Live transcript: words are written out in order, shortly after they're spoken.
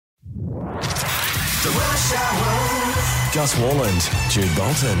The Rush Hour. Gus Warland, Jude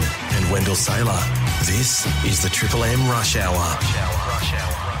Bolton and Wendell Saylor. This is the Triple M Rush Hour.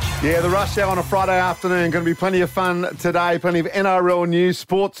 Yeah, the Rush Hour on a Friday afternoon. Going to be plenty of fun today. Plenty of NRL news,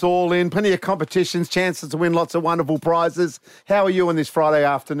 sports all in, plenty of competitions, chances to win lots of wonderful prizes. How are you on this Friday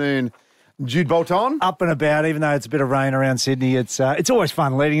afternoon, Jude Bolton? Up and about, even though it's a bit of rain around Sydney. It's always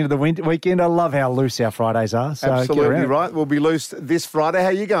fun leading into the weekend. I love how loose our Fridays are. So absolutely right. We'll be loose this Friday. How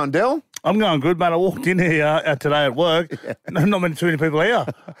you going, Dell? I'm going good, mate. I walked in here today at work. Yeah. Not too many people here.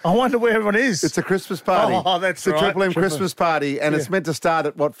 I wonder where everyone is. It's a Christmas party. Oh, that's right. It's a Triple M Christmas party, and it's meant to start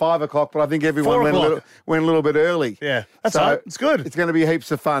at, 5 o'clock, but I think everyone went a little bit early. Yeah, that's right. It's good. It's going to be heaps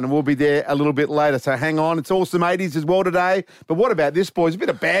of fun, and we'll be there a little bit later, so hang on. It's awesome 80s as well today. But what about this, boys? A bit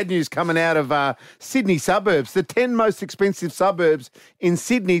of bad news coming out of Sydney suburbs, the 10 most expensive suburbs in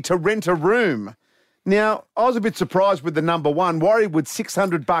Sydney to rent a room. Now, I was a bit surprised with the number one. Warriewood,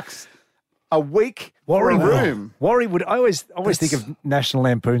 $600 a week for a room. Warriewood, I always think of National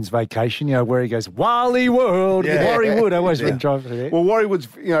Lampoon's Vacation, where he goes, Wally World, Warriewood. I always been driving there. Well, Warriewood's,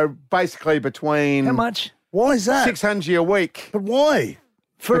 basically between... How much? Why is that? $600 a week. But why?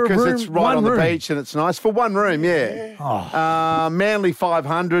 Because it's right on the beach and it's nice. For one room, yeah. Oh. Manly,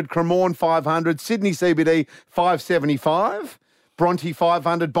 $500. Cremorne, $500. Sydney CBD, $575. Bronte,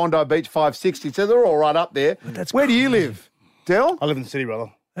 $500. Bondi Beach, $560. So they're all right up there. Where do you live, Dell? I live in the city,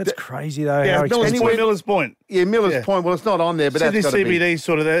 brother. That's crazy, though. Yeah, Millers Point. Yeah, Millers Point. Well, it's not on there, but Sydney that's got to be. CBD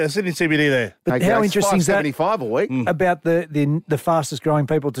sort of there. Sydney CBD there. But how interesting is that? $575 a week. About the fastest growing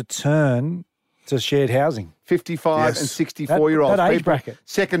people to turn to shared housing. 55 and 64-year-olds. That age bracket.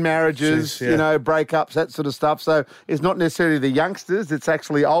 Second marriages, breakups, that sort of stuff. So it's not necessarily the youngsters, it's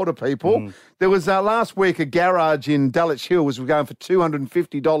actually older people. There was last week a garage in Dulwich Hill was going for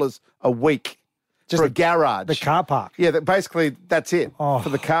 $250 a week. Just for a garage. The car park. Yeah, basically that's it for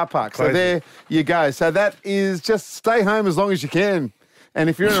the car park. Crazy. So there you go. So that is just stay home as long as you can. And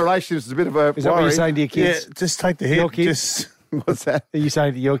if you're in a relationship, it's a bit of a Is that what you're saying to your kids? Yeah, just take the hit. Your kids? What's that? Are you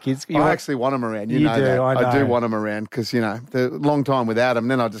saying to your kids? I actually want them around. You know do, that. I do want them around because, the long time without them,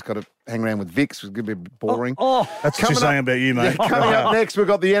 then I just got to hang around with Vicks. It's going to be boring. That's what you're saying about you, mate. Yeah, coming up next, we've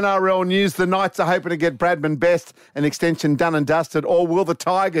got the NRL news. The Knights are hoping to get Bradman Best an extension done and dusted, or will the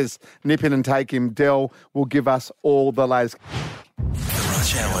Tigers nip in and take him? Dell will give us all the latest. The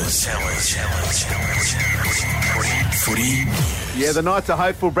Rush Hours. Footy. Yeah, the Knights are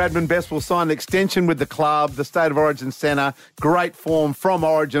hopeful Bradman Best will sign an extension with the club, the State of Origin Centre. Great form from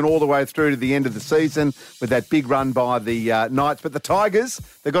Origin all the way through to the end of the season with that big run by the Knights. But the Tigers,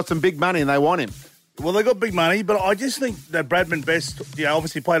 they've got some big money and they want him. Well, they got big money, but I just think that Bradman Best,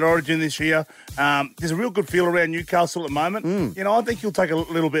 obviously played Origin this year. There's a real good feel around Newcastle at the moment. I think he'll take a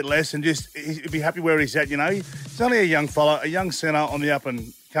little bit less and just he'll be happy where he's at. He's only a young fella, a young centre on the up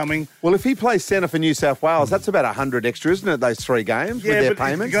and coming. Well, if he plays centre for New South Wales, that's about 100 extra, isn't it, those 3 games with their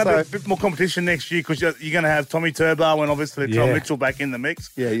payments? You're going to have a bit more competition next year because you're going to have Tommy Turbo and obviously Tom Mitchell back in the mix.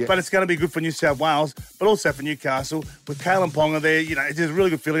 Yeah. But it's going to be good for New South Wales, but also for Newcastle. With Kalen Ponga there, it's a really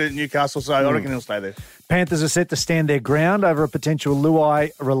good feeling at Newcastle, so I reckon he'll stay there. Panthers are set to stand their ground over a potential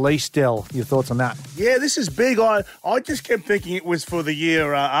Luai release, Dell. Your thoughts on that? Yeah, this is big. I just kept thinking it was for the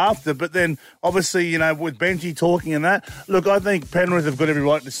year after, but then obviously, with Benji talking and that, look, I think Penrith have got every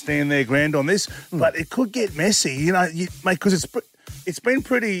right to stand their ground on this, but it could get messy, mate, because it's been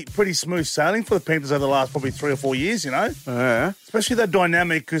pretty smooth sailing for the Panthers over the last probably 3 or 4 years, Yeah. Especially that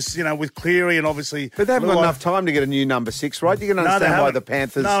dynamic because, with Cleary and obviously... But they haven't got enough time to get a new number 6, right? You can understand why the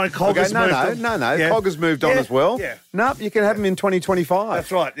Panthers... No, and Cog has moved on. No. Yeah. Cog has moved on as well. Yeah. No, you can have them in 2025.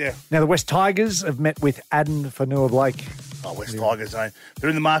 That's right, yeah. Now, the West Tigers have met with Aden Fanua-Blake. Oh, West Tigers, eh? They're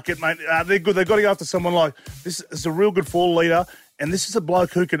in the market, mate. They're good. They've got to go after someone like... This is a real good forward leader, and this is a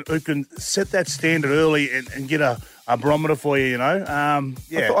bloke who can set that standard early and get a barometer for you, I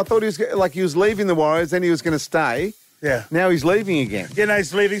thought he was leaving the Warriors, then he was going to stay. Yeah. Now he's leaving again. Yeah, no,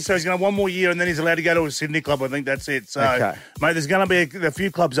 he's leaving, so he's going to have one more year, and then he's allowed to go to a Sydney club. I think that's it. So, mate, there's going to be a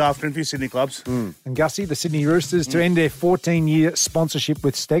few clubs after him, a few Sydney clubs. And Gussie, the Sydney Roosters, to end their 14-year sponsorship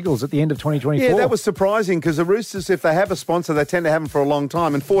with Steggles at the end of 2024. Yeah, that was surprising because the Roosters, if they have a sponsor, they tend to have them for a long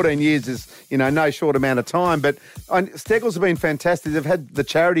time, and 14 years is, no short amount of time. But Steggles have been fantastic. They've had the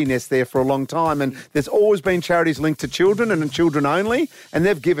charity nest there for a long time, and there's always been charities linked to children and children only, and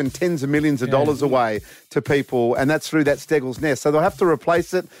they've given tens of millions of dollars away to people, and that's through that Steggles nest. So they'll have to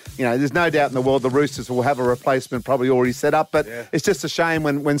replace it. There's no doubt in the world the Roosters will have a replacement probably already set up, but it's just a shame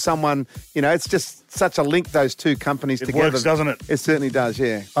when someone, it's just such a link, those two companies together. It works, doesn't it? It certainly does,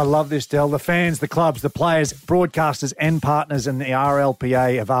 yeah. I love this, Del. The fans, the clubs, the players, broadcasters and partners in the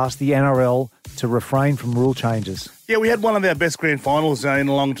RLPA have asked the NRL to refrain from rule changes. Yeah, we had one of our best grand finals in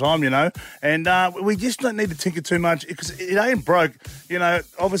a long time, and we just don't need to tinker too much because it ain't broke.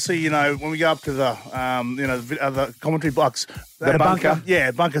 Obviously, when we go up to the, the commentary box. The bunker?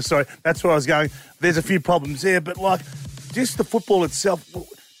 Yeah, bunker, sorry. That's where I was going. There's a few problems there, but, just the football itself,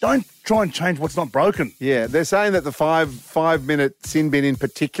 don't try and change what's not broken. Yeah, they're saying that the five-minute sin bin in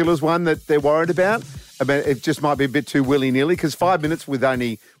particular is one that they're worried about. It just might be a bit too willy-nilly because 5 minutes with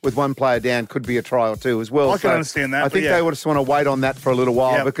one player down could be a try or two as well. I can understand that. I think they would just want to wait on that for a little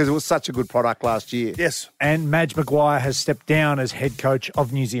while because it was such a good product last year. Yes. And Madge Maguire has stepped down as head coach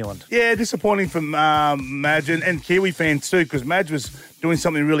of New Zealand. Yeah, disappointing from Madge and Kiwi fans too because Madge was doing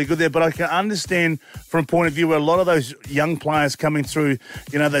something really good there. But I can understand from a point of view where a lot of those young players coming through,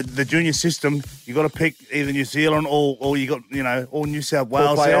 the junior system, you got to pick either New Zealand or you got, or New South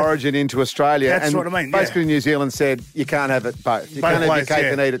Wales. Or play Origin into Australia. That's what I mean. Basically, New Zealand said you can't have it both. You can't have your cake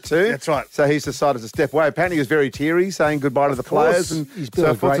and eat it too. That's right. So he's decided to step away. Apparently, he was very teary, saying goodbye to the players, and he's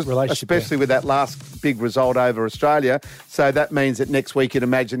built a great relationship, especially with that last big result over Australia. So that means that next week, you'd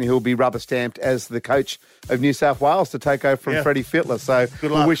imagine he'll be rubber stamped as the coach of New South Wales to take over from Freddie Fittler. So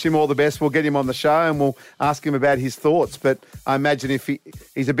we'll wish him all the best. We'll get him on the show and we'll ask him about his thoughts. But I imagine if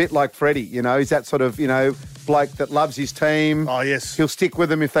he's a bit like Freddie, he's that sort of bloke that loves his team. Oh yes, he'll stick with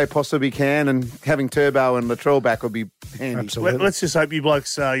them if they possibly can, and having Turbo and Latrell back would be handy. Absolutely. Let's just hope you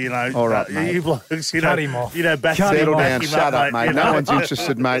blokes, all right, mate. you blokes, cut him off. Back settle down. him Shut up, mate. No one's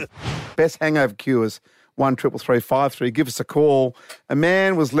interested, mate. Best hangover cures. 133353. Give us a call. A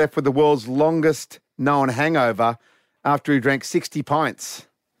man was left with the world's longest known hangover after he drank 60 pints.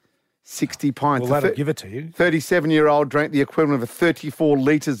 60 pints. Well, that'll give it to you. 37-year-old drank the equivalent of 34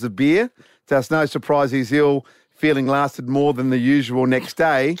 litres of beer. So it's no surprise his ill feeling lasted more than the usual next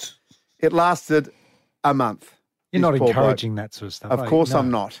day. It lasted a month. You're not encouraging that sort of stuff. Of course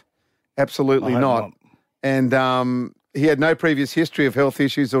I'm not. Absolutely not. And he had no previous history of health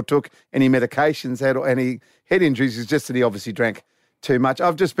issues or took any medications, had any head injuries. It's just that he obviously drank too much.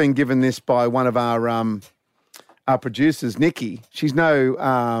 I've just been given this by one of our producers, Nikki. She's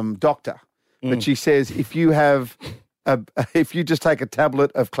no doctor, but she says if you just take a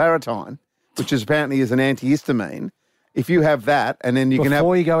tablet of Claritine, which is apparently is an antihistamine, if you have that and then you can have...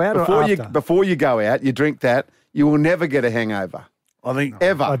 Before you go out or after? Before you go out, you drink that, you will never get a hangover. I think...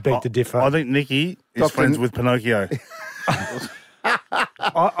 Ever. I beg to differ. I think Nikki is friends with Pinocchio.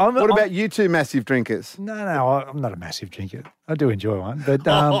 What about you two massive drinkers? No, I'm not a massive drinker. I do enjoy one, but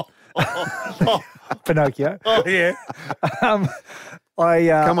Pinocchio. Oh, yeah.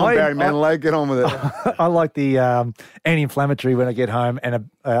 Come on, Barry Manilow, get on with it. I like the anti-inflammatory when I get home and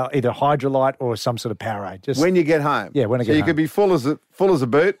either Hydrolyte or some sort of Powerade. Just when you get home? Yeah, when I get home. So you could be full as a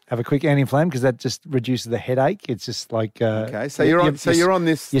boot. Have a quick anti-inflammatory because that just reduces the headache. It's just like... okay, so you're on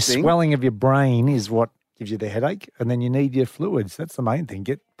this Your thing. swelling of your brain is what gives you the headache, and then you need your fluids. That's the main thing.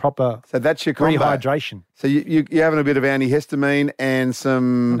 Get proper so that's your combo. Rehydration. So you're having a bit of antihistamine and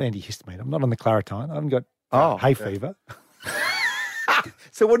some... Not antihistamine. I'm not on the Claritine. I haven't got hay fever.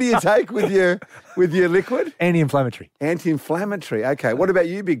 So what do you take with your liquid? Anti-inflammatory. Anti-inflammatory. Okay. What about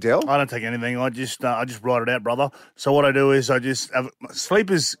you, Big Dell? I don't take anything. I just write it out, brother. So what I do is I just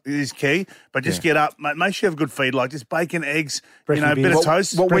sleep is key, but just get up. Make sure you have good feed, like just bacon, eggs, a bit of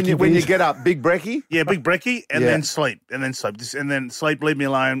toast. When you get up, big brekkie? Yeah, big brekkie, and then sleep, and then sleep. Leave me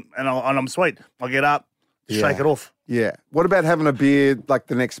alone, and I'm sweet. I get up, shake it off. Yeah. What about having a beer like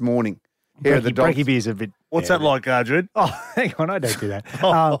the next morning? Brekkie beer's a bit... What's that like, Jude? Oh, hang on, I don't do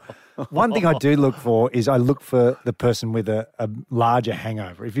that. One thing I do look for is I look for the person with a larger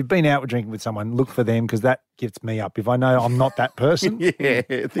hangover. If you've been out drinking with someone, look for them because that gets me up. If I know I'm not that person. Yeah,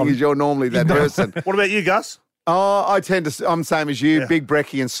 the thing is you're normally that person. What about you, Gus? Oh, I'm same as you, big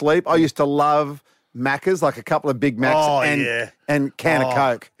brekkie and sleep. I used to love Maccas, like a couple of Big Macs and can of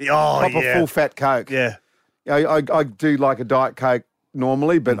Coke. Proper full-fat Coke. Yeah. I do like a Diet Coke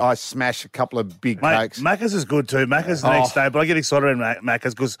normally, but I smash a couple of big Cokes. Macca's is good too. Macca's the next day, but I get excited at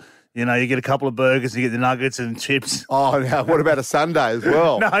Macca's because, you get a couple of burgers, you get the nuggets and chips. Oh, now what about a Sunday as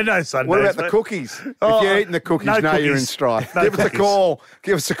well? No Sundays. What about the cookies? If you're eating the cookies, you're in strife. Give us a call.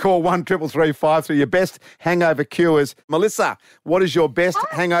 Give us a call, 133353. Your best hangover cures. Melissa, what is your best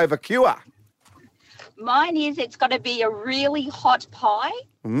hangover cure? Mine is it's got to be a really hot pie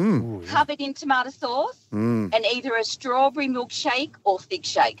covered in tomato sauce and either a strawberry milkshake or thick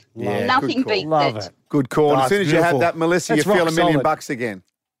shake. Yeah, nothing beats it. Good call. Oh, as soon as you have that, Melissa, you feel $1 million again.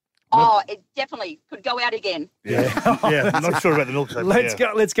 Oh, it definitely could go out again. Yeah, I'm not sure about the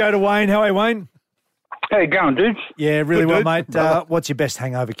milkshake. Let's go to Wayne. How are you, Wayne? How you going, dudes? Yeah, really Good, well, dude. mate. What's your best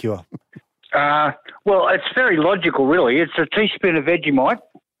hangover cure? Well, it's very logical, really. It's a teaspoon of Vegemite.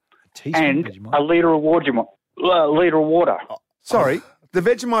 teaspoon and of Vegemite. a litre of water. Sorry, the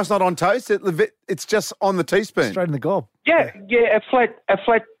Vegemite's not on toast. It's just on the teaspoon. Straight in the gob. Yeah, a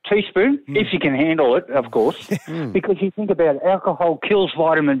flat teaspoon, if you can handle it, of course. Because you think about it, alcohol kills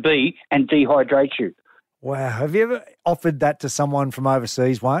vitamin B and dehydrates you. Wow. Have you ever offered that to someone from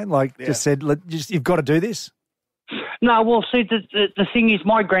overseas, Wayne? Just said, you've got to do this? No, well, see, the thing is,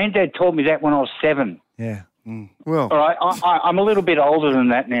 my granddad told me that when I was 7. Yeah. Well, All right, I'm a little bit older than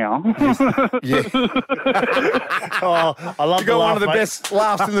that now. yeah. Oh, I love You got one of the best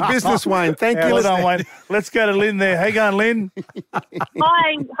laughs in the business, Wayne. Thank you. Well done, Wayne. Let's go to Lynn there. How you going, Lynn?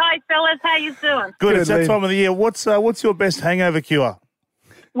 Hi, fellas. How you doing? Good. It's that Lynn. time of the year. What's your best hangover cure?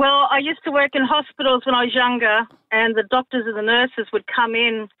 Well, I used to work in hospitals when I was younger, and the doctors and the nurses would come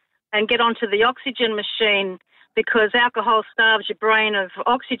in and get onto the oxygen machine because alcohol starves your brain of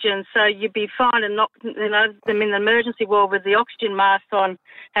oxygen. So you'd be fine and not, them in the emergency ward with the oxygen mask on,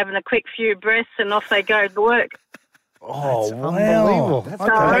 having a quick few breaths, and off they go to work. Oh, That's unbelievable. That's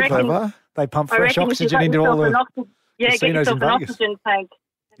So I okay, reckon- clever. They pump I fresh reckon if you oxygen got into all yourself the... get casinos yourself in an Vegas. oxygen tank.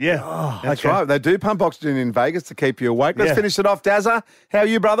 Yeah. That's right. They do pump oxygen in Vegas to keep you awake. Let's Yeah. finish it off, Dazza. How are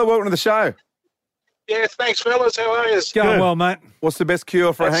you, brother? Welcome to the show. Yeah, thanks, fellas. How are you? Going Good. well, mate. What's the best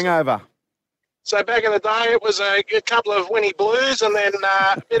cure for a hangover? So back in the day, it was a couple of Winnie Blues and then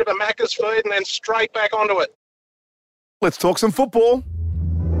a bit of a Macca's feed and then straight back onto it. Let's talk some football.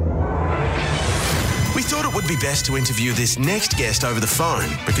 We thought it would be best to interview this next guest over the phone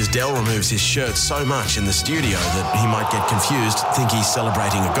because Dell removes his shirt so much in the studio that he might get confused, think he's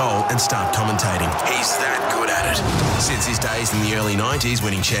celebrating a goal and start commentating. He's that good at it. Since his days in the early 90s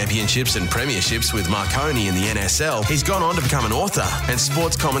winning championships and premierships with Marconi in the NSL, he's gone on to become an author and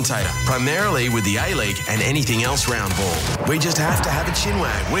sports commentator, primarily with the A-League and anything else round ball. We just have to have a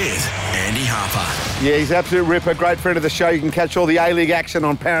chinwag with Andy Harper. Yeah, he's an absolute ripper. Great friend of the show. You can catch all the A-League action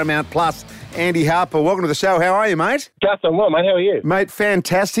on Paramount Plus. Andy Harper, welcome to the show. How are you, mate? Justin, well, mate, how are you? Mate,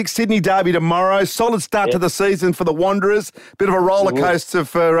 fantastic. Sydney Derby tomorrow. Solid start to the season for the Wanderers. Bit of a roller coaster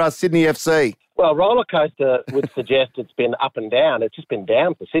for Sydney FC. Well, roller coaster would suggest it's been up and down. It's just been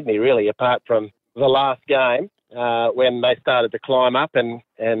down for Sydney, really, apart from the last game when they started to climb up and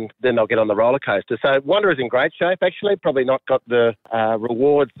then they'll get on the roller coaster. So Wanderers in great shape, actually. Probably not got the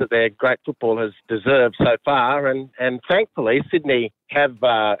rewards that their great football has deserved so far. And thankfully, Sydney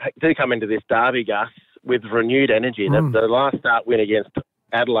do come into this derby, Gus, with renewed energy. The last start win against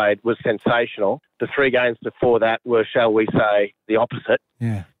Adelaide was sensational. The 3 games before that were, shall we say, the opposite.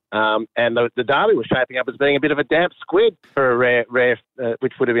 Yeah. And the derby was shaping up as being a bit of a damp squid for a rare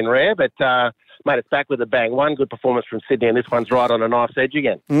which would have been rare, but mate, it's back with a bang. One good performance from Sydney, and this one's right on a knife's edge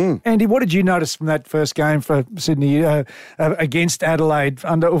again. Andy, what did you notice from that first game for Sydney against Adelaide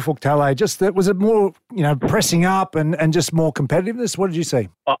under Ufuk Talay? Just that, was it more, pressing up and just more competitiveness? What did you see?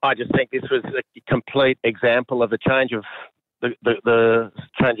 I just think this was a complete example of a change of the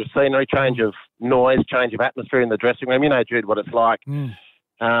change of scenery, change of noise, change of atmosphere in the dressing room. You know, Jude, what it's like.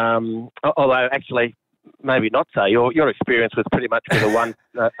 Although actually, maybe not so. Your experience was pretty much with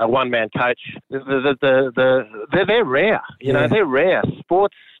a one-man coach. They're rare. They're rare.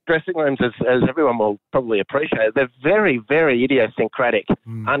 Sports dressing rooms, as everyone will probably appreciate, they're very, very idiosyncratic,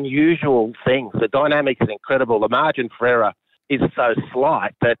 unusual things. The dynamic is incredible. The margin for error is so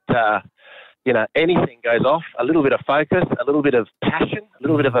slight that anything goes off, a little bit of focus, a little bit of passion, a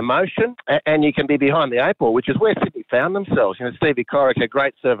little bit of emotion, and you can be behind the 8 ball, which is where Sydney found themselves. Stevie Corica, a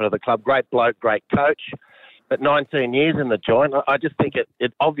great servant of the club, great bloke, great coach, but 19 years in the joint, I just think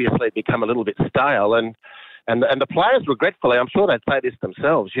it obviously become a little bit stale, and the players, regretfully, I'm sure they'd say this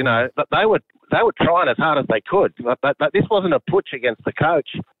themselves, that they were trying as hard as they could. But this wasn't a putsch against the coach,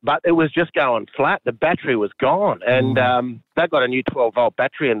 but it was just going flat. The battery was gone, and they've got a new 12-volt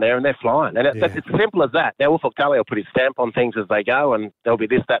battery in there, and they're flying. And it's as simple as that. Now, Ufuk Talay will put his stamp on things as they go, and there'll be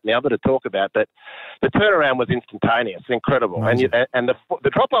this, that, and the other to talk about. But the turnaround was instantaneous, incredible. And the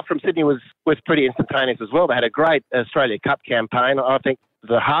drop-off from Sydney was pretty instantaneous as well. They had a great Australia Cup campaign. I think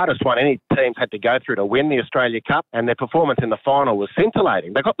the hardest one any teams had to go through to win the Australia Cup, and their performance in the final was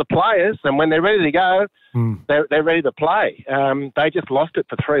scintillating. They got the players, and when they're ready to go, they're ready to play. They just lost it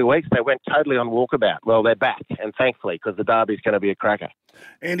for 3 weeks. They went totally on walkabout. Well, they're back, and thankfully, because the derby's going to be a cracker.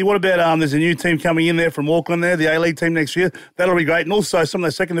 Andy, what about there's a new team coming in there from Auckland there, the A-League team next year. That'll be great. And also some of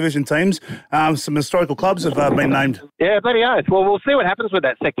the second division teams, some historical clubs have been named. Yeah, bloody oath. Well, we'll see what happens with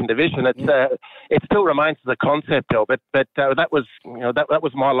that second division. It still remains as a concept, Del, but that was that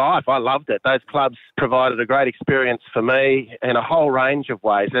was my life. I loved it. Those clubs provided a great experience for me in a whole range of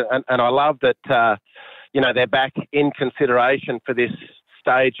ways, and I love that they're back in consideration for this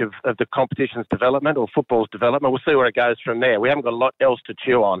stage of the competition's development or football's development. We'll see where it goes from there. We haven't got a lot else to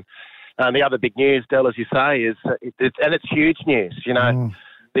chew on. And the other big news, Dell, as you say, is it's huge news. You know,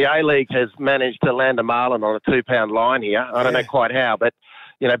 the A-League has managed to land a marlin on a £2 line here. I don't know quite how, but,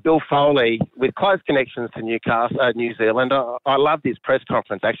 you know, Bill Foley, with close connections to New Zealand, I loved his press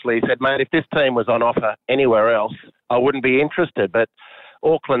conference, actually. He said, mate, if this team was on offer anywhere else, I wouldn't be interested. But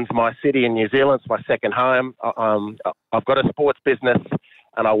Auckland's my city in New Zealand. It's my second home. I've got a sports business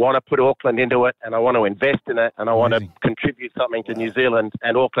and I want to put Auckland into it and I want to invest in it and I want to contribute something to New Zealand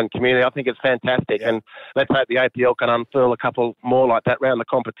and Auckland community. I think it's fantastic. And let's hope the APL can unfurl a couple more like that around the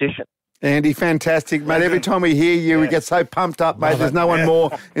competition. Andy, fantastic, mate. Every time we hear you, we get so pumped up, mate. There's no one more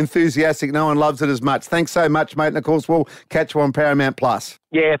enthusiastic. No one loves it as much. Thanks so much, mate. And, of course, we'll catch you on Paramount Plus.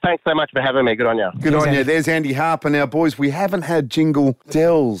 Yeah, thanks so much for having me. Good on you. Good on you. There's Andy Harper. Now, boys, we haven't had Jingle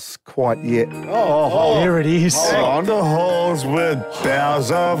Dells quite yet. There it is. Deck the halls with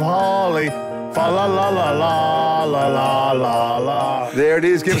boughs of holly. Fa la la la la la la la la. There it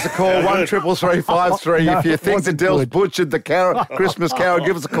is. Give us a call, 133353. If you think the Dells butchered the Christmas carol,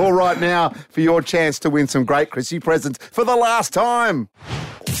 give us a call right now for your chance to win some great Chrissy presents for the last time.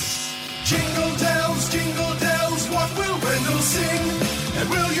 Jingle Dells, what will Brendel sing? And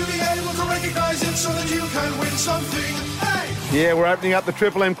will you be able to recognise it so that you can win something? Hey! Yeah, we're opening up the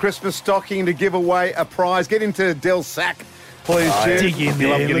Triple M Christmas stocking to give away a prize. Get into Dell's sack. Please, Jim. Dig in there.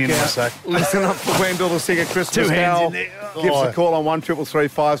 Love getting in my sack. Listen up for Wendell to sing a Christmas carol. Give us a call on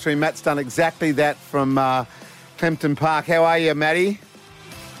 133353. Matt's done exactly that from Clempton Park. How are you, Matty?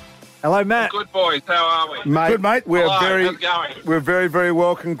 Hello, Matt. Good, boys. How are we? Mate, good, mate. We're Hello, very, how's it going? We're very, very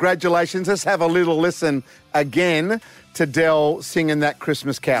well. Congratulations. Let's have a little listen again to Dell singing that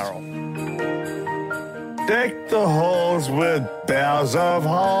Christmas carol. Deck the halls with boughs of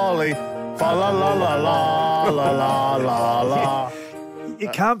holly. Fa la la la la la la la la. You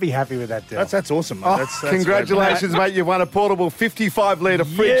can't be happy with that, Dell. That's awesome, mate. Oh, That's congratulations, mate. You've won a portable 55-litre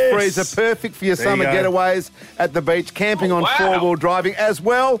fridge freezer. Perfect for your summer getaways at the beach, camping on four-wheel driving as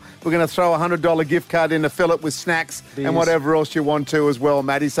well. We're going to throw a $100 gift card in to fill it with snacks and whatever else you want to as well,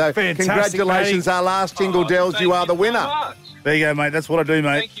 Matty. So congratulations, Matty. Our last Jingle Dells. You are the winner. There you go, mate. That's what I do,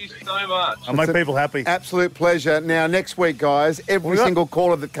 mate. Thank you so much. I make people happy. Absolute pleasure. Now, next week, guys, every single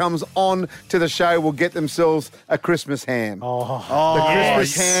caller that comes on to the show will get themselves a Christmas ham. The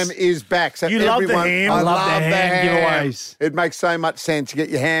Christmas ham is back. So You love the ham. I love the ham giveaways. It makes so much sense. You get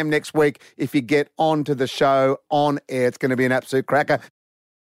your ham next week if you get onto the show on air. It's going to be an absolute cracker.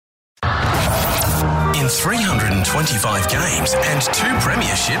 In 325 games and 2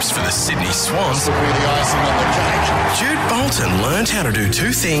 premierships for the Sydney Swans, Jude Bolton learned how to do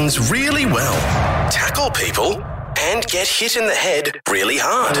 2 things really well: tackle people and get hit in the head really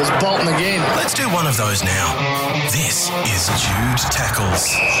hard. There's Bolton again. Let's do one of those now. This is Jude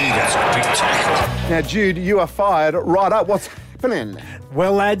Tackles. That's a big tackle. Now, Jude, you are fired right up. What's happening?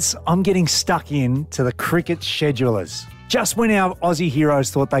 Well, lads, I'm getting stuck in to the cricket schedulers. Just when our Aussie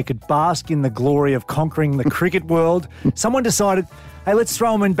heroes thought they could bask in the glory of conquering the cricket world, someone decided, hey, let's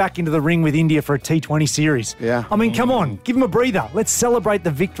throw them back into the ring with India for a T20 series. Yeah. I mean, come on, give them a breather. Let's celebrate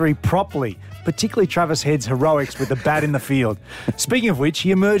the victory properly, particularly Travis Head's heroics with the bat in the field. Speaking of which, he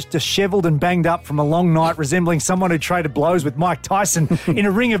emerged dishevelled and banged up from a long night, resembling someone who traded blows with Mike Tyson in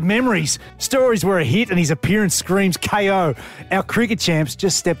a ring of memories. Stories were a hit and his appearance screams KO. Our cricket champs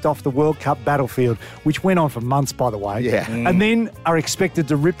just stepped off the World Cup battlefield, which went on for months, by the way. Yeah. And then are expected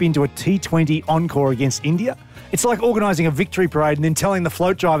to rip into a T20 encore against India. It's like organising a victory parade and then telling the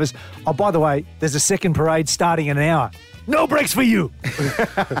float drivers, oh, by the way, there's a second parade starting in an hour. No breaks for you.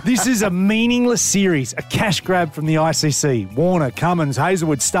 This is a meaningless series, a cash grab from the ICC. Warner, Cummins,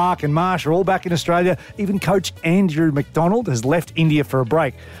 Hazelwood, Stark and Marsh are all back in Australia. Even coach Andrew McDonald has left India for a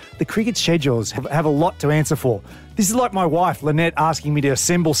break. The cricket schedules have a lot to answer for. This is like my wife, Lynette, asking me to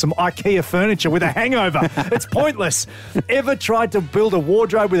assemble some IKEA furniture with a hangover. It's pointless. Ever tried to build a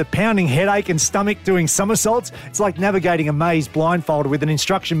wardrobe with a pounding headache and stomach doing somersaults? It's like navigating a maze blindfolded with an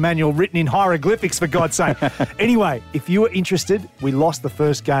instruction manual written in hieroglyphics, for God's sake. Anyway, if you were interested, we lost the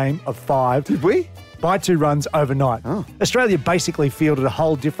first game of 5. Did we? By 2 runs overnight. Australia basically fielded a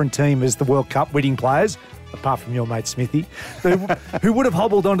whole different team as the World Cup winning players, apart from your mate Smithy, who would have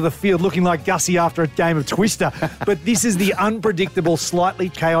hobbled onto the field looking like Gussie after a game of Twister. But this is the unpredictable, slightly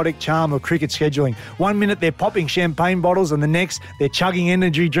chaotic charm of cricket scheduling. 1 minute they're popping champagne bottles and the next they're chugging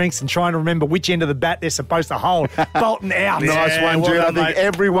energy drinks and trying to remember which end of the bat they're supposed to hold. Bolton out. Nice one, Jude. I think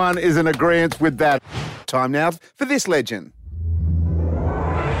everyone is in agreement with that. Time now for this legend.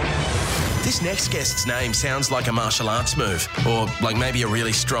 This next guest's name sounds like a martial arts move, or like maybe a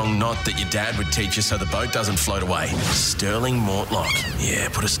really strong knot that your dad would teach you so the boat doesn't float away. Sterling Mortlock. Yeah,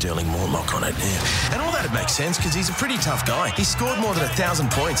 put a Sterling Mortlock on it. Yeah. And all that would make sense because he's a pretty tough guy. He scored more than 1,000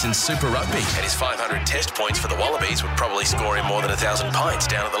 points in Super Rugby, and his 500 test points for the Wallabies would probably score him more than 1,000 pints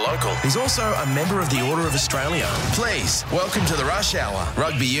down at the local. He's also a member of the Order of Australia. Please, welcome to the Rush Hour,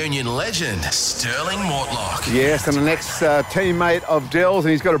 rugby union legend, Sterling Mortlock. Yes, and the next teammate of Dell's,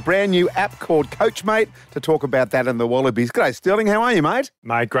 and he's got a brand new app called Coachmate to talk about that and the Wallabies. G'day, Sterling. How are you, mate?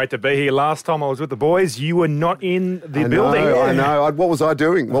 Mate, great to be here. Last time I was with the boys, you were not in the building. I know. What was I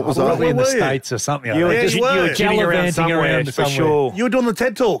doing? What was I? Probably in the States or something. You were gallivanting around somewhere for sure. You were doing the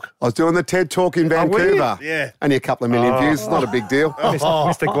TED Talk. I was doing the TED Talk in Vancouver. Yeah. Only a couple of million views. It's not a big deal.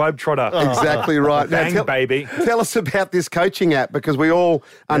 Mr. Globetrotter. Exactly right. Bang, baby. Tell us about this coaching app, because we all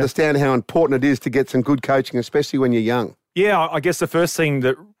understand how important it is to get some good coaching, especially when you're young. Yeah, I guess the first thing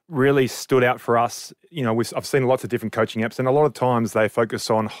that really stood out for us, I've seen lots of different coaching apps, and a lot of times they focus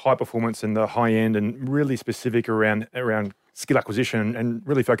on high performance and the high end and really specific around skill acquisition and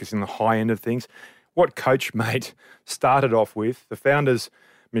really focusing on the high end of things. What Coachmate started off with, the founders,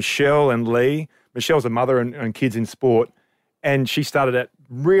 Michelle and Lee. Michelle's a mother and kids in sport, and she started at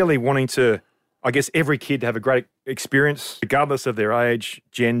really wanting to, I guess, every kid to have a great experience, regardless of their age,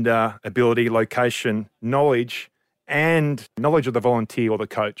 gender, ability, location, knowledge, and knowledge of the volunteer or the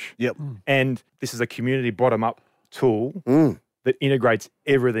coach. Yep. And this is a community bottom-up tool that integrates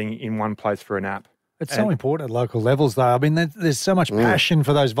everything in one place for an app. It's so important at local levels, though. I mean, there's so much passion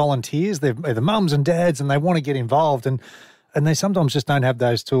for those volunteers. They're the mums and dads, and they want to get involved, and they sometimes just don't have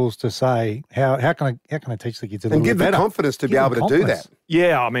those tools to say, how can I teach the kids a little bit better? And give them confidence to be able to do that.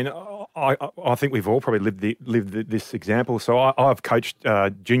 Yeah, I mean, I think we've all probably lived this example. So I've coached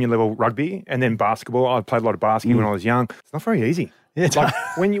junior level rugby and then basketball. I played a lot of basketball when I was young. It's not very easy. Yeah, like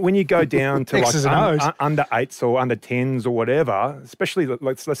when you go down to X's and O's. Under 8s or under 10s or whatever, especially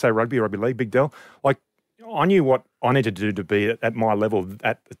let's say rugby league, Big Dell, like I knew what I needed to do to be at my level,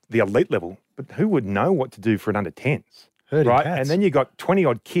 at the elite level, but who would know what to do for an under 10s? Right? And then you got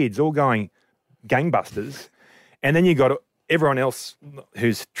 20-odd kids all going gangbusters, and then you got everyone else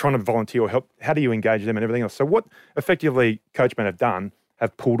who's trying to volunteer or help. How do you engage them and everything else? So what effectively Coachmate have done,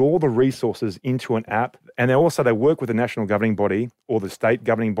 have pulled all the resources into an app, and they work with the national governing body or the state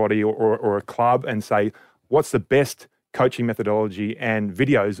governing body or a club and say, what's the best coaching methodology and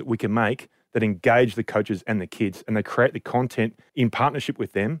videos that we can make that engage the coaches and the kids, and they create the content in partnership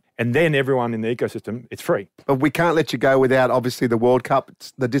with them, and then everyone in the ecosystem, it's free. But we can't let you go without, obviously, the World Cup,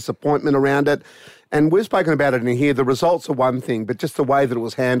 it's the disappointment around it. And we've spoken about it in here. The results are one thing, but just the way that it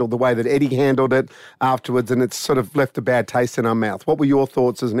was handled, the way that Eddie handled it afterwards, and it's sort of left a bad taste in our mouth. What were your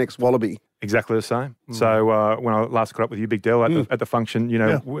thoughts as an ex-Wallaby? Exactly the same. So when I last caught up with you, Big Dell, at the function,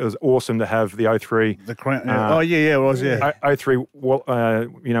 it was awesome to have the 03. The crown. It was. 03,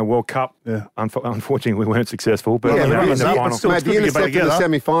 World Cup. Yeah. Unfortunately, we weren't successful, but in the final. The intercept in the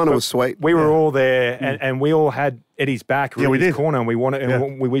semi-final was sweet. We were all there, and we all had Eddie's back, Eddie's corner, and we wanted,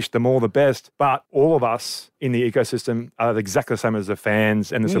 and we wished them all the best. But all of us in the ecosystem are exactly the same as the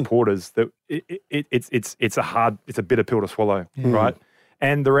fans and the supporters. That it's a bitter pill to swallow, right?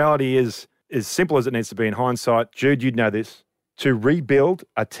 And the reality is, as simple as it needs to be in hindsight, Jude, you'd know this, to rebuild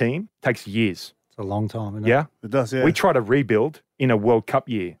a team takes years. It's a long time, isn't it? Yeah? It does, yeah. We try to rebuild in a World Cup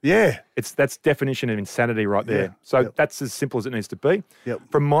year. Yeah. That's definition of insanity right there. Yeah. So that's as simple as it needs to be. Yep.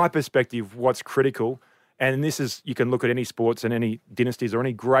 From my perspective, what's critical, and this is, you can look at any sports and any dynasties or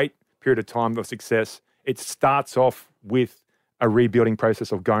any great period of time of success, it starts off with a rebuilding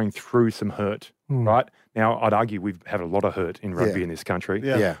process of going through some hurt, right? Now, I'd argue we've had a lot of hurt in rugby in this country.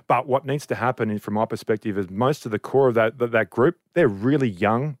 Yeah. But what needs to happen, from my perspective, is most of the core of that group, they're really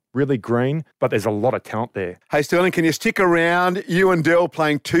young, really green, but there's a lot of talent there. Hey, Sterling, can you stick around? You and Dell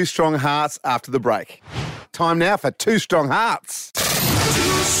playing Two Strong Hearts after the break. Time now for Two Strong Hearts. Two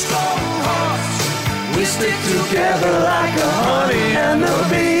strong hearts, we stick together like a honey and a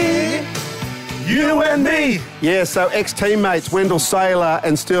bee. You and me. Yeah, so ex-teammates Wendell Saylor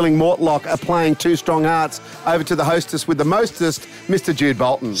and Sterling Mortlock are playing Two Strong Hearts. Over to the hostess with the mostest, Mr. Jude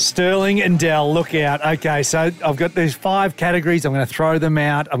Bolton. Sterling and Dell, look out. Okay, so I've got these 5 categories. I'm going to throw them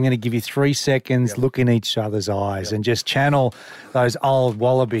out. I'm going to give you 3 seconds. Look in each other's eyes and just channel those old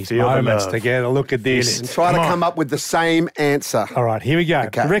Wallabies moments together. Look at this. And try to come up with the same answer. All right, here we go.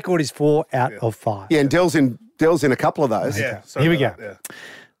 Okay. The record is 4 out of 5. Yeah, and Dell's in a couple of those. Yeah. Here we go.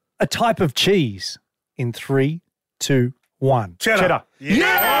 A type of cheese in 3, 2, 1. Cheddar.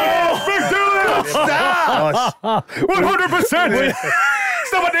 Yeah! Oh, 100%.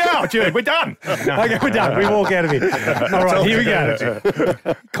 Stop it now, Jude. We're done. Okay, we're done. We walk out of here. All right, here we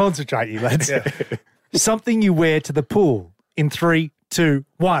go. Concentrate, you lads. Yeah. Something you wear to the pool in 3, 2,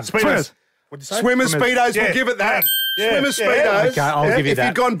 1. Speedos. What'd you say? Swimmer speedos, Yeah. we'll give it that. Yeah. Swimmer speedos. Okay, I'll give you if that.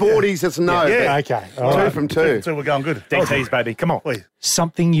 you've gone boardies, it's no. Yeah. Okay. but All two right. from two. So we're going good. DTs, baby. Come on. Wait.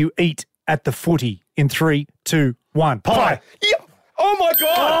 Something you eat at the footy in 3, 2, 1. Pie. Yeah. Oh my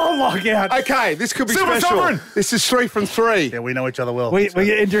God. Oh my God. Okay, this could be Silver special. sovereign. This is 3 from 3. Yeah, we know each other well. We're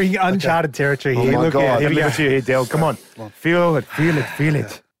entering uncharted territory here. my Look God. out. Here Leave we go. it to you here, Dell. Come on. Feel it. Feel it. Feel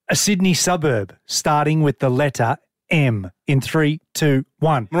it. A Sydney suburb starting with the letter M in 3, 2,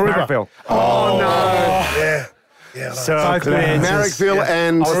 1. Marrickville. Oh, no. Yeah. Yeah. So Both close. good answers. Marrickville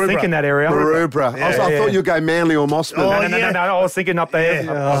and I was thinking that area. Maroubra. I thought you'd go Manly or Mossman. Oh, No, I was thinking up there.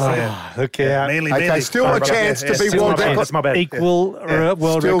 Look out. Mainly. Okay, still a chance to be Still world my bad. record. That's my bad. Equal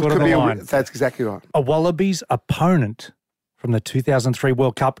world Still record on could the be line. That's exactly right. A Wallabies opponent from the 2003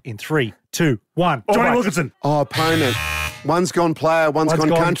 World Cup in 3, 2, 1. Johnny Wilkinson. Oh, opponent. One's gone player, one's gone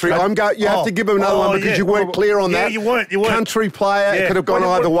country. You have to give him another one because you weren't clear on Yeah, that. you weren't. Country player, it Yeah. could have gone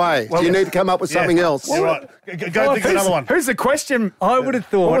either way. So you need to come up with something else. You're right. Go think of another one. Who's the question? I would have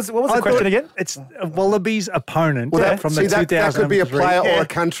thought. What was the question again? It's a Wallabies opponent Well, from the that 2003. could be a player or a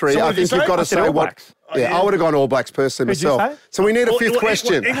country. So what I did you think you've say? got to I said say All what. Blacks. Yeah, I would have gone All Blacks personally Who'd you myself. say? So we need a fifth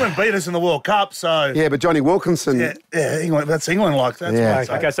question. England beat us in the World Cup, so Yeah, but Johnny Wilkinson. yeah, England. That's England like that. Yeah.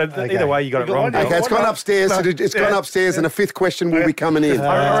 Okay, so either way, you got it wrong. Okay, it's gone upstairs. It's gone upstairs, and a fifth question will be coming in.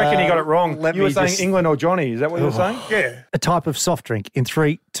 I reckon you got it wrong. let You were me saying just- England or Johnny. Is that what you were saying? Yeah. A type of soft drink in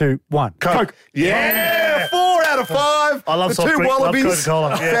 3, 2, 1. Coke. Yeah, 4 out of 5. I love the soft two drink, love Wallabies. Coca-Cola,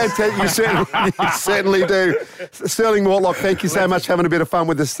 yeah. Fantastic. You certainly do. Sterling Mortlock, thank you so much for having a bit of fun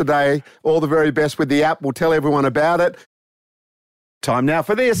with us today. All the very best with the app. We'll tell everyone about it. Time now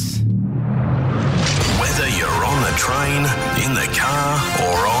for this. Whether you're on the train, in the car,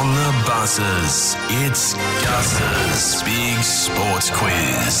 or on the buses, it's Gus's Big Sports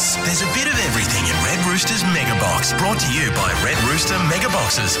Quiz. There's a bit of everything in Red Rooster's Mega Box, brought to you by Red Rooster Mega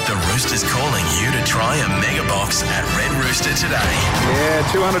Boxes. The Rooster's calling you to try a Mega Box at Red Rooster today. Yeah,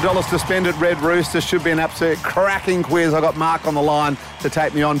 $200 to spend at Red Rooster. Should be an absolute cracking quiz. I got Mark on the line to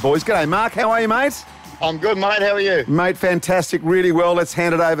take me on, boys. G'day, Mark. How are you, mate? I'm good, mate. How are you? Mate, fantastic. Really well. Let's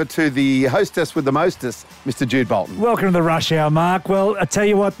hand it over to the hostess with the mostest, Mr. Jude Bolton. Welcome to the rush hour, Mark. Well, I tell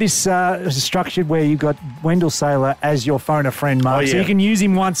you what, this is structured where you've got Wendell Saylor as your phone a friend, Mark. Oh, yeah. So you can use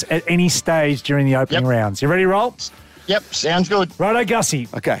him once at any stage during the opening rounds. You ready to roll? Yep, sounds good. Righto, Gussie.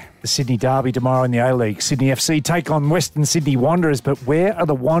 Okay. The Sydney Derby tomorrow in the A-League. Sydney FC take on Western Sydney Wanderers, but where are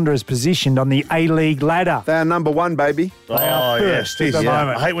the Wanderers positioned on the A-League ladder? They are number 1, baby. They are first at the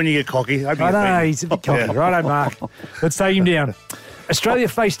moment. I hate when you get cocky. I know, he's a bit cocky. Righto, Mark. Let's take him down. Australia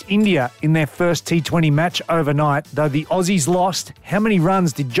faced India in their first T20 match overnight. Though the Aussies lost, how many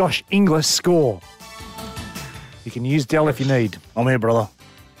runs did Josh Inglis score? You can use Dell if you need. I'm here, brother.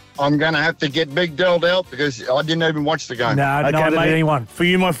 I'm going to have to get Big Dell out because I didn't even watch the game. No, Okay, neither did mate. anyone. For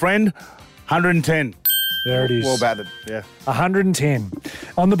you, my friend, 110. There it is. Well batted. Yeah. 110.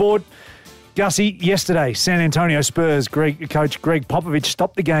 On the board, Gussie, yesterday, San Antonio Spurs coach Greg Popovich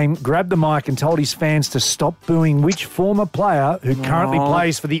stopped the game, grabbed the mic and told his fans to stop booing which former player who currently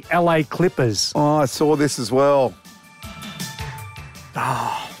plays for the LA Clippers. Oh, I saw this as well.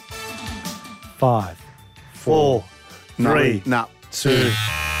 5, 4, 3, No. 2.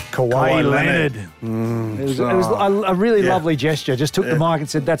 Kawhi Leonard. It was a really lovely gesture. Just took the mic and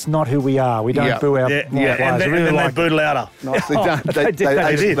said, that's not who we are. We don't Yeah. boo our Yeah, players. yeah. And I then, really and then like they booed louder. Nicely done. they did.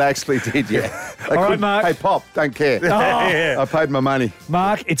 They actually did, yeah. They All right, couldn't- Mark. Hey, Pop, don't care. Yeah. I paid my money.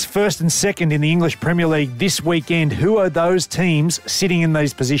 Mark, it's first and second in the English Premier League this weekend. Who are those teams sitting in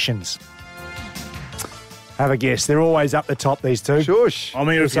these positions? Have a guess. They're always up the top, these two. Shush. I'm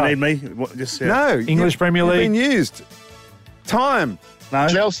here if you What's need me. Just No. English Premier You've League. been used. Time. No.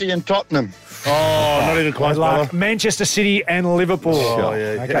 Chelsea and Tottenham. Oh, not even close, Good luck. brother. Manchester City and Liverpool. Oh,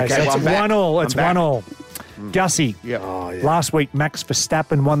 yeah. Okay, so it's I'm back. 1-1. It's I'm back. 1-1. Gussie. Yeah. Oh, yeah. Last week, Max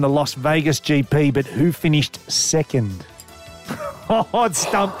Verstappen won the Las Vegas GP, but who finished second? Oh, it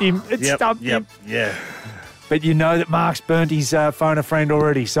stumped him. It stumped him. Yeah. But you know that Mark's burnt his phone a friend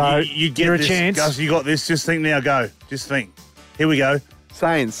already, so You get you're this, a chance. Gus, you got this. Just think now. Go. Just think. Here we go.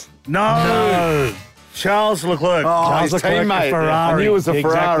 Saints. No. Charles Leclerc. Oh, Charles his Leclerc, teammate. a Ferrari. I knew it was a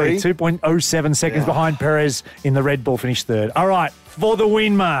Exactly. Ferrari. 2.07 seconds behind Perez in the Red Bull, finished third. All right, for the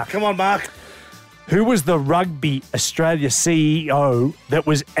win, Mark. Come on, Mark. Who was the Rugby Australia CEO that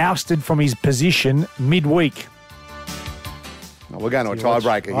was ousted from his position midweek? Oh, we're going to a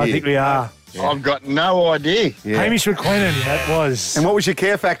tiebreaker I here. think we are. I've got no idea. Yeah. Hamish McLennan, that was. And what was your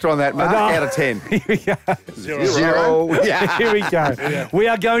care factor on that, Mark, out of 10? Here we go. Zero. Yeah. Here we go. We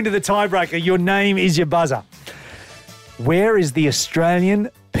are going to the tiebreaker. Your name is your buzzer. Where is the Australian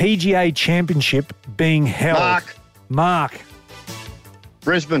PGA Championship being held? Mark.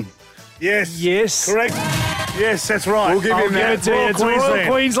 Brisbane. Yes. Correct. Yes, that's right. We'll give him that. It's Royal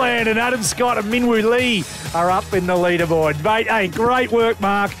Queensland, and Adam Scott and Minwoo Lee are up in the leaderboard. Mate, hey, great work,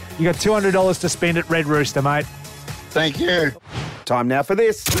 Mark. You got $200 to spend at Red Rooster, mate. Thank you. Time now for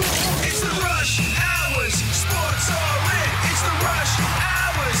this. It's the Rush Hours Sports All In. It's the Rush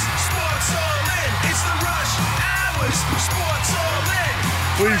Hours Sports All In. It's the Rush Hours Sports All In.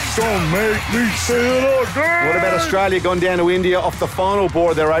 Please don't make me say it again. What about Australia gone down to India off the final ball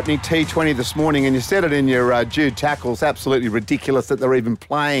of their opening T20 this morning? And you said it in your Jude tackles. Absolutely ridiculous that they're even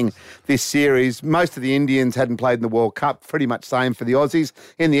playing this series. Most of the Indians hadn't played in the World Cup. Pretty much same for the Aussies.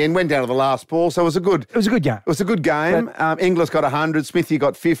 In the end, went down to the last ball. So it was a good game. It was a good game. Inglis got 100. Smithy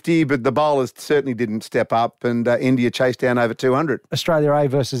got 50. But the bowlers certainly didn't step up. And India chased down over 200. Australia A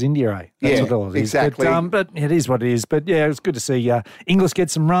versus India A. That's what it was. Exactly. But it is what it is. But yeah, it was good to see Inglis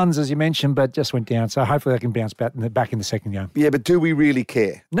get some runs, as you mentioned, but just went down. So hopefully they can bounce back in the second game. Yeah, but do we really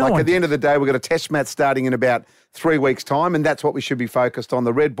care? No. At the end of the day, we've got a test match starting in about 3 weeks' time, and that's what we should be focused on,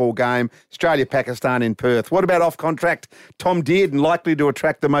 the red ball game, Australia-Pakistan in Perth. What about off-contract Tom Dearden, likely to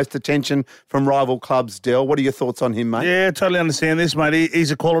attract the most attention from rival clubs, Dell? What are your thoughts on him, mate? Yeah, totally understand this, mate. He's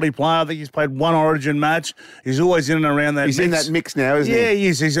a quality player. I think he's played one Origin match. He's always in and around that mix. He's in that mix now, isn't he? Yeah, he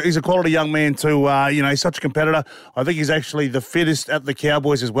is. He's a quality young man too. He's such a competitor. I think he's actually the fittest at the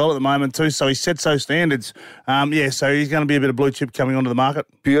Cowboys as well at the moment too, so he sets those standards. So he's going to be a bit of blue chip coming onto the market.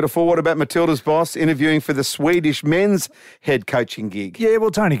 Beautiful. What about Matilda's boss interviewing for the Swedish men's head coaching gig? Yeah,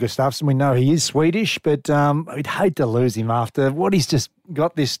 well, Tony Gustafsson, we know he is Swedish, but I'd hate to lose him after what he's just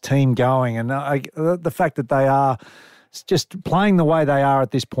got this team going. And the fact that they are just playing the way they are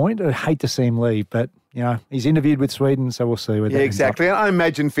at this point, I'd hate to see him leave. But, he's interviewed with Sweden, so we'll see. Yeah, exactly. I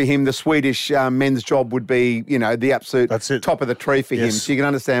imagine for him, the Swedish men's job would be, the absolute top of the tree for him. So you can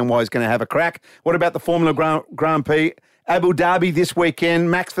understand why he's going to have a crack. What about the Formula Grand Prix? Abu Dhabi this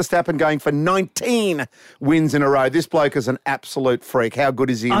weekend. Max Verstappen going for 19 wins in a row. This bloke is an absolute freak. How good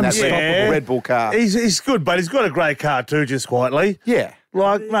is he in that Red Bull car? He's good, but he's got a great car too, just quietly. Yeah.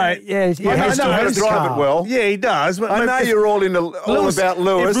 Like, mate. Yeah, I know how to drive it well. Yeah, he does. But I know you're all about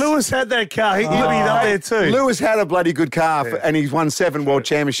Lewis. If Lewis had that car, he'd be up there too. Lewis had a bloody good car, and he's won 7 world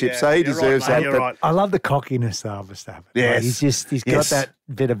championships, so he deserves that. Right. I love the cockiness of Verstappen. Yes. He's got that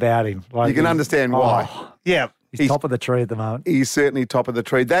bit about him. You can understand why. Yeah. He's top of the tree at the moment. He's certainly top of the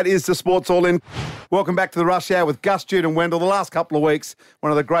tree. That is the Sports All In. Welcome back to the Rush Hour with Gus, Jude and Wendell. The last couple of weeks,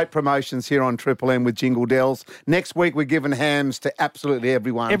 one of the great promotions here on Triple M with Jingle Dells. Next week, we're giving hams to absolutely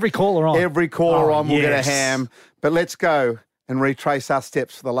everyone. Every caller on. Every caller on will get a ham. But let's go and retrace our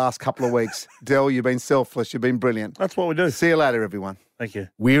steps for the last couple of weeks. Dell, you've been selfless. You've been brilliant. That's what we do. See you later, everyone. Thank you.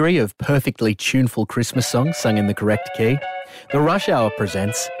 Weary of perfectly tuneful Christmas songs sung in the correct key? The Rush Hour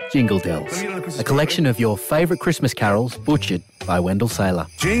presents Jingle Dells, a collection of your favourite Christmas carols butchered by Wendell Saylor.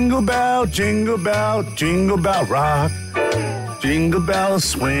 Jingle bell, jingle bell, jingle bell rock. Jingle bells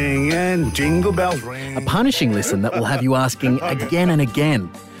swing and jingle bells ring. A punishing listen that will have you asking again and again,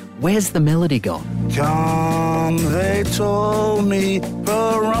 where's the melody gone? Tom, they told me,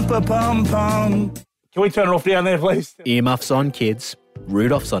 pa-rum-pa-pum-pum. Can we turn it off down there, please? Earmuffs on, kids.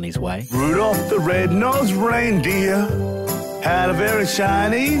 Rudolph's on his way. Rudolph the red-nosed reindeer had a very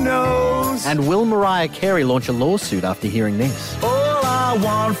shiny nose. And will Mariah Carey launch a lawsuit after hearing this? All I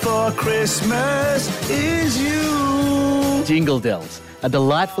want for Christmas is you. Jingle Dells, a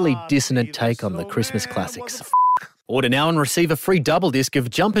delightfully dissonant take on the Christmas classics. Order now and receive a free double disc of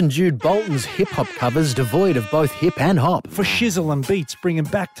Jumpin' Jude Bolton's hip-hop covers devoid of both hip and hop. For shizzle and beats, bring 'em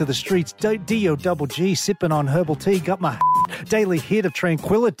back to the streets. D-O-double-G, sipping on herbal tea. Got my daily hit of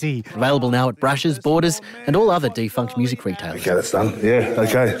tranquility. Available now at Brushes, Borders and all other defunct music retailers. Okay, that's done. Yeah,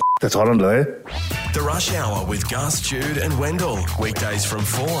 okay. That's hot under there. The Rush Hour with Gus, Jude and Wendell. Weekdays from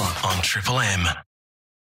 4 on Triple M.